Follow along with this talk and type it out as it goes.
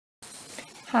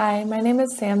Hi, my name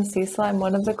is Sam Cecil. I'm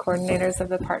one of the coordinators of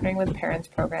the Partnering with Parents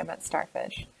program at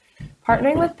Starfish.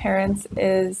 Partnering with Parents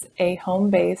is a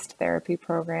home-based therapy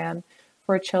program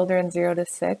for children 0 to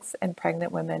 6 and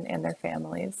pregnant women and their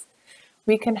families.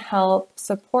 We can help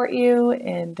support you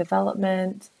in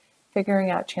development, figuring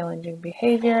out challenging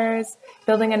behaviors,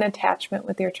 building an attachment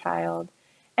with your child,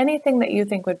 anything that you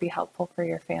think would be helpful for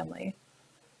your family.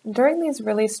 During these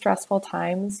really stressful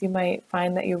times, you might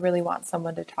find that you really want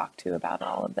someone to talk to about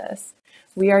all of this.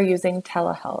 We are using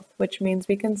telehealth, which means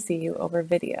we can see you over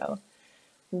video.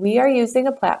 We are using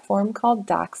a platform called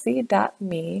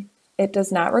Doxy.me. It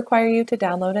does not require you to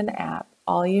download an app.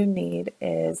 All you need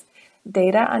is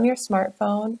data on your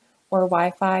smartphone or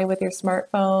Wi-Fi with your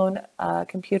smartphone,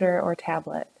 computer, or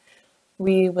tablet.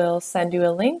 We will send you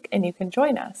a link and you can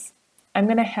join us. I'm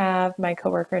going to have my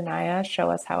coworker Nya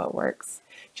show us how it works.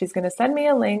 She's going to send me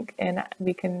a link and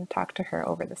we can talk to her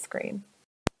over the screen.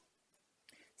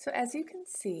 So as you can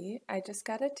see, I just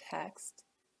got a text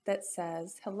that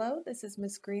says, "Hello, this is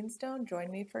Miss Greenstone.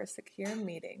 Join me for a secure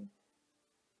meeting."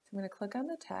 So I'm going to click on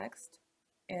the text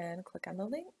and click on the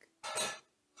link.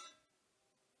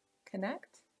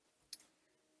 Connect.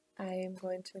 I am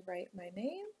going to write my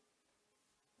name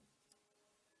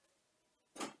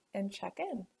and check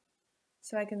in.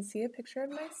 So I can see a picture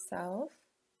of myself.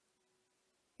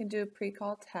 I can do a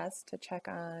pre-call test to check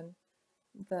on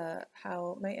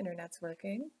how my internet's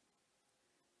working.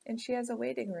 And she has a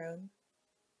waiting room.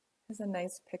 There's a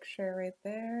nice picture right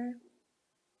there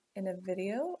and a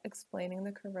video explaining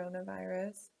the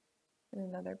coronavirus and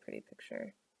another pretty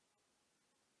picture.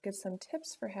 Give some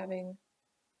tips for having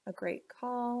a great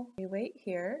call. We wait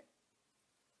here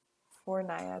for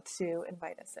Nya to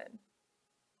invite us in.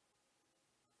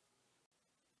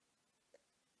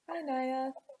 Hi,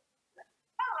 Nya.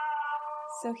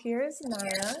 So here's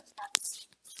Nya.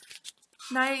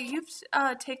 Nya, you've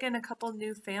taken a couple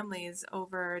new families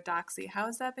over Doxy.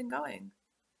 How has that been going?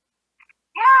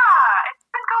 Yeah, it's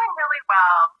been going really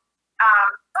well.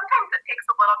 Sometimes it takes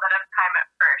a little bit of time at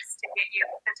first to get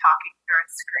used to talking through a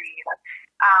screen.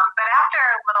 But after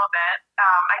a little bit,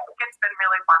 I think it's been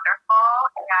really wonderful.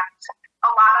 And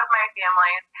a lot of my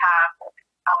families have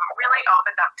really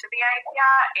opened up to the idea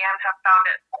and have found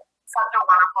it such a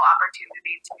wonderful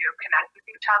opportunity to connect with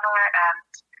each other and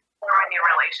form a new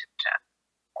relationship.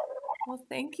 Well,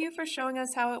 thank you for showing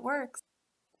us how it works.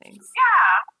 Thanks.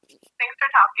 Yeah, thanks for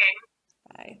talking.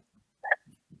 Bye.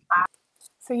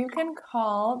 So you can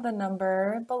call the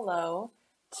number below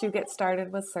to get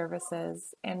started with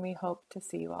services, and we hope to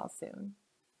see you all soon.